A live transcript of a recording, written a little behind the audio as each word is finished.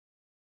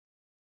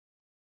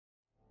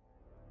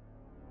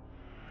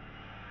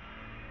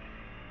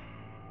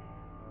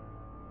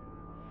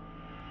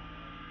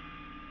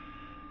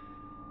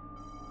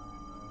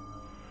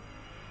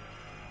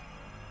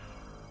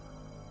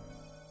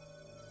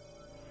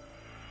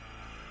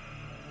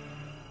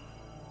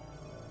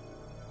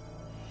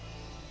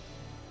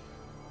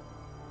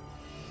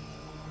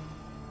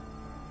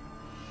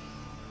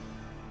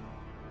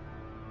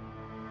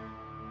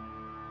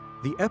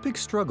The epic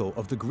struggle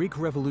of the Greek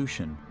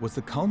Revolution was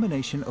the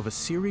culmination of a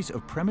series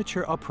of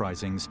premature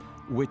uprisings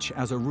which,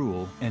 as a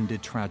rule,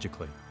 ended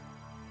tragically.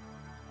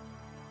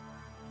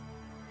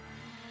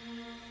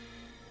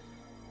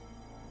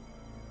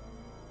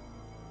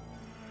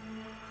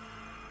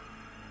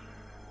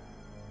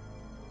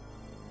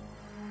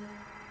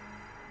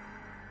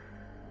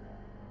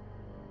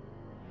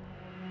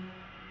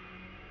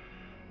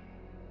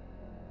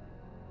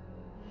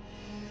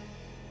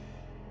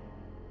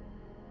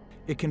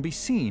 It can be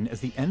seen as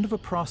the end of a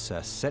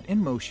process set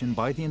in motion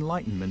by the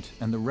Enlightenment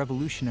and the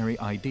revolutionary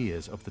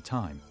ideas of the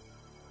time.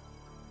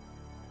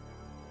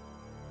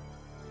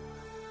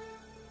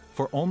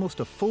 For almost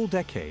a full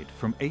decade,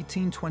 from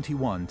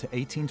 1821 to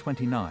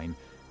 1829,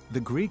 the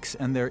Greeks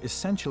and their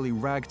essentially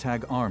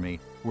ragtag army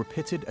were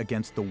pitted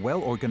against the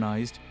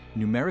well-organized,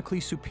 numerically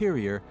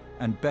superior,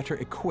 and better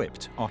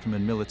equipped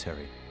Ottoman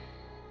military.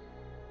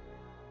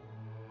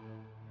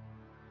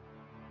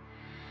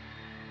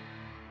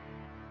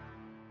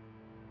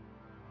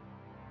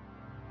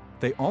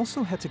 They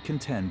also had to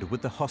contend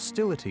with the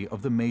hostility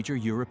of the major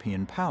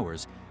European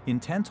powers,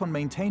 intent on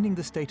maintaining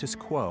the status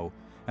quo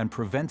and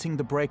preventing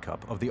the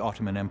breakup of the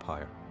Ottoman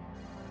Empire.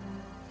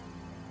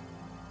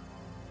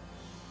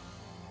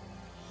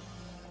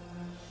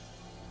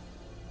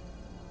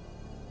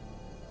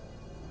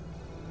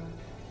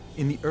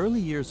 In the early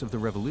years of the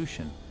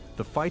revolution,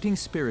 the fighting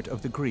spirit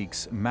of the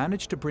Greeks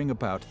managed to bring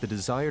about the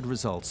desired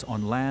results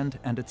on land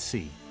and at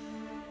sea.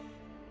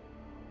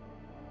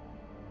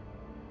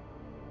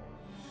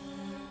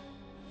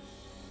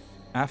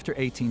 After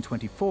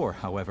 1824,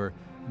 however,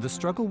 the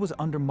struggle was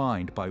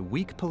undermined by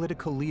weak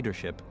political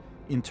leadership,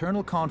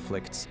 internal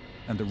conflicts,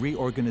 and the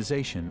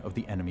reorganization of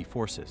the enemy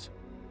forces.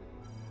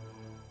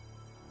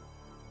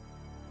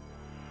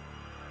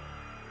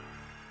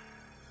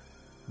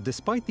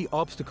 Despite the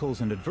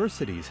obstacles and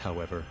adversities,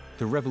 however,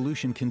 the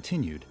revolution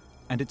continued,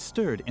 and it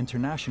stirred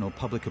international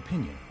public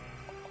opinion.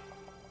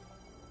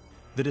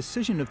 The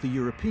decision of the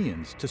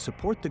Europeans to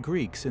support the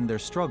Greeks in their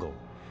struggle,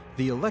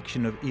 the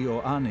election of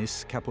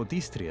Ioannis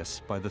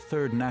Kapodistrias by the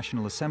Third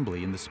National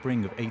Assembly in the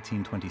spring of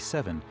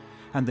 1827,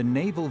 and the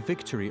naval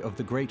victory of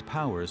the great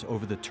powers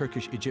over the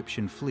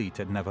Turkish-Egyptian fleet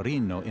at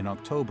Navarino in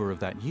October of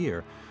that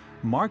year,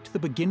 marked the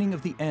beginning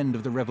of the end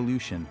of the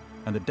revolution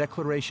and the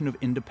declaration of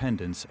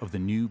independence of the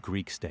new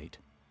Greek state.